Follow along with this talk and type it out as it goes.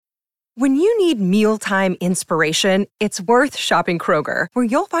When you need mealtime inspiration, it's worth shopping Kroger, where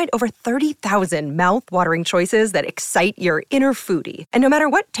you'll find over 30,000 mouth-watering choices that excite your inner foodie. And no matter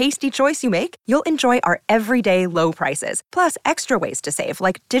what tasty choice you make, you'll enjoy our everyday low prices, plus extra ways to save,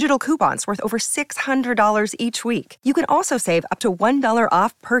 like digital coupons worth over $600 each week. You can also save up to $1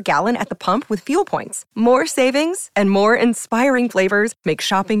 off per gallon at the pump with fuel points. More savings and more inspiring flavors make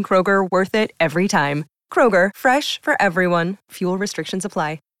shopping Kroger worth it every time. Kroger, fresh for everyone. Fuel restrictions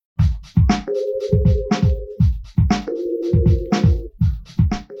apply.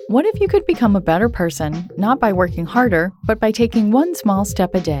 What if you could become a better person, not by working harder, but by taking one small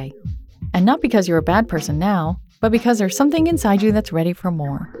step a day? And not because you're a bad person now, but because there's something inside you that's ready for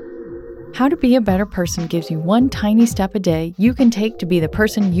more. How to Be a Better Person gives you one tiny step a day you can take to be the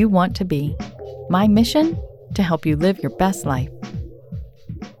person you want to be. My mission? To help you live your best life.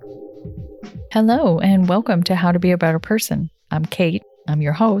 Hello, and welcome to How to Be a Better Person. I'm Kate, I'm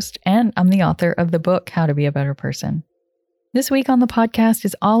your host, and I'm the author of the book, How to Be a Better Person. This week on the podcast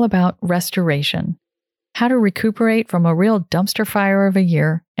is all about restoration, how to recuperate from a real dumpster fire of a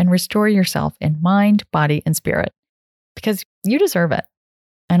year and restore yourself in mind, body, and spirit. Because you deserve it.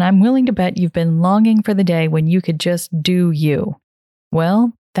 And I'm willing to bet you've been longing for the day when you could just do you.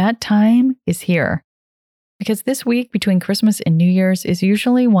 Well, that time is here. Because this week between Christmas and New Year's is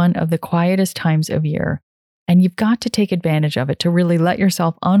usually one of the quietest times of year. And you've got to take advantage of it to really let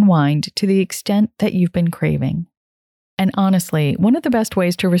yourself unwind to the extent that you've been craving. And honestly, one of the best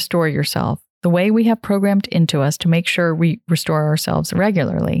ways to restore yourself, the way we have programmed into us to make sure we restore ourselves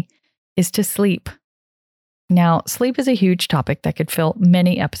regularly, is to sleep. Now, sleep is a huge topic that could fill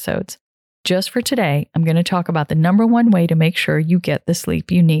many episodes. Just for today, I'm going to talk about the number one way to make sure you get the sleep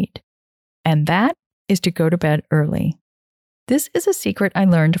you need. And that is to go to bed early. This is a secret I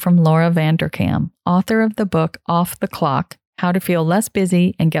learned from Laura Vanderkam, author of the book Off the Clock, How to Feel Less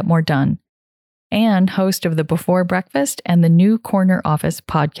Busy and Get More Done, and host of the Before Breakfast and the New Corner Office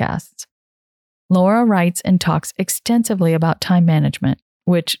podcasts. Laura writes and talks extensively about time management,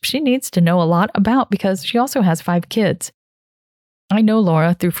 which she needs to know a lot about because she also has 5 kids. I know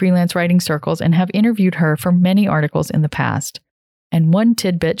Laura through freelance writing circles and have interviewed her for many articles in the past. And one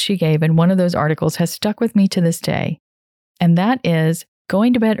tidbit she gave in one of those articles has stuck with me to this day. And that is,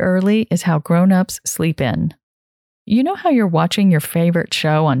 going to bed early is how grown-ups sleep in. You know how you're watching your favorite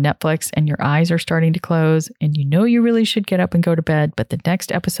show on Netflix and your eyes are starting to close and you know you really should get up and go to bed, but the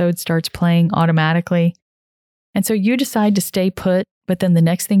next episode starts playing automatically? And so you decide to stay put, but then the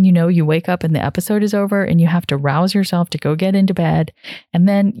next thing you know, you wake up and the episode is over and you have to rouse yourself to go get into bed, and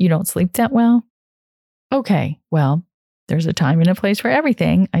then you don't sleep that well? Okay, well, there's a time and a place for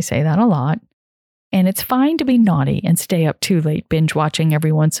everything. I say that a lot. And it's fine to be naughty and stay up too late binge watching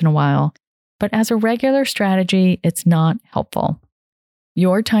every once in a while. But as a regular strategy, it's not helpful.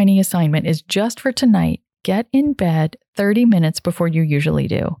 Your tiny assignment is just for tonight. Get in bed 30 minutes before you usually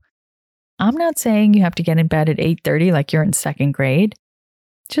do. I'm not saying you have to get in bed at 8:30 like you're in 2nd grade.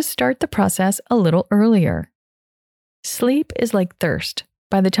 Just start the process a little earlier. Sleep is like thirst.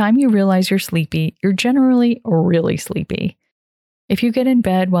 By the time you realize you're sleepy, you're generally really sleepy. If you get in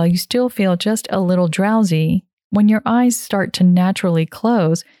bed while you still feel just a little drowsy, when your eyes start to naturally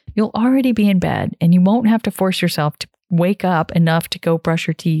close, you'll already be in bed and you won't have to force yourself to wake up enough to go brush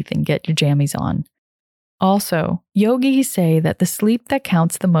your teeth and get your jammies on. Also, yogis say that the sleep that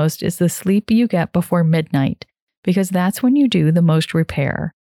counts the most is the sleep you get before midnight, because that's when you do the most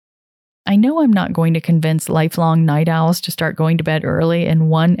repair. I know I'm not going to convince lifelong night owls to start going to bed early in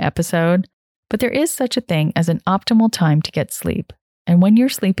one episode, but there is such a thing as an optimal time to get sleep. And when you're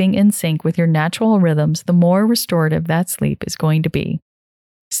sleeping in sync with your natural rhythms, the more restorative that sleep is going to be.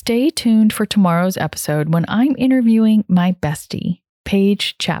 Stay tuned for tomorrow's episode when I'm interviewing my bestie,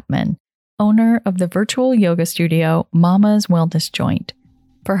 Paige Chapman, owner of the virtual yoga studio Mama's Wellness Joint,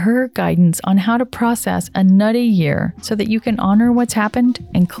 for her guidance on how to process a nutty year so that you can honor what's happened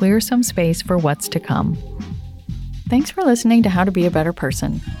and clear some space for what's to come. Thanks for listening to How to Be a Better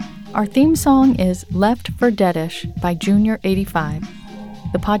Person. Our theme song is Left for Deadish by Junior85.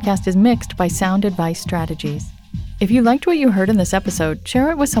 The podcast is mixed by Sound Advice Strategies. If you liked what you heard in this episode, share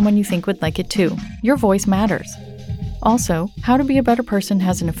it with someone you think would like it too. Your voice matters. Also, How to Be a Better Person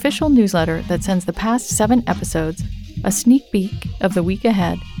has an official newsletter that sends the past 7 episodes, a sneak peek of the week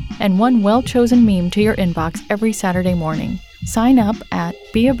ahead, and one well-chosen meme to your inbox every Saturday morning. Sign up at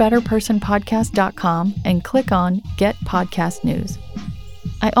beabetterpersonpodcast.com and click on Get Podcast News.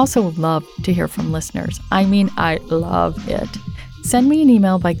 I also love to hear from listeners. I love it. Send me an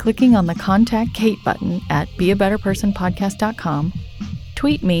email by clicking on the Contact Kate button at beabetterpersonpodcast.com.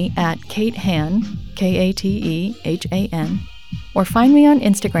 Tweet me at Kate Han, Katehan, or find me on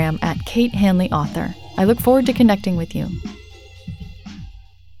Instagram at Kate Hanley Author. I look forward to connecting with you.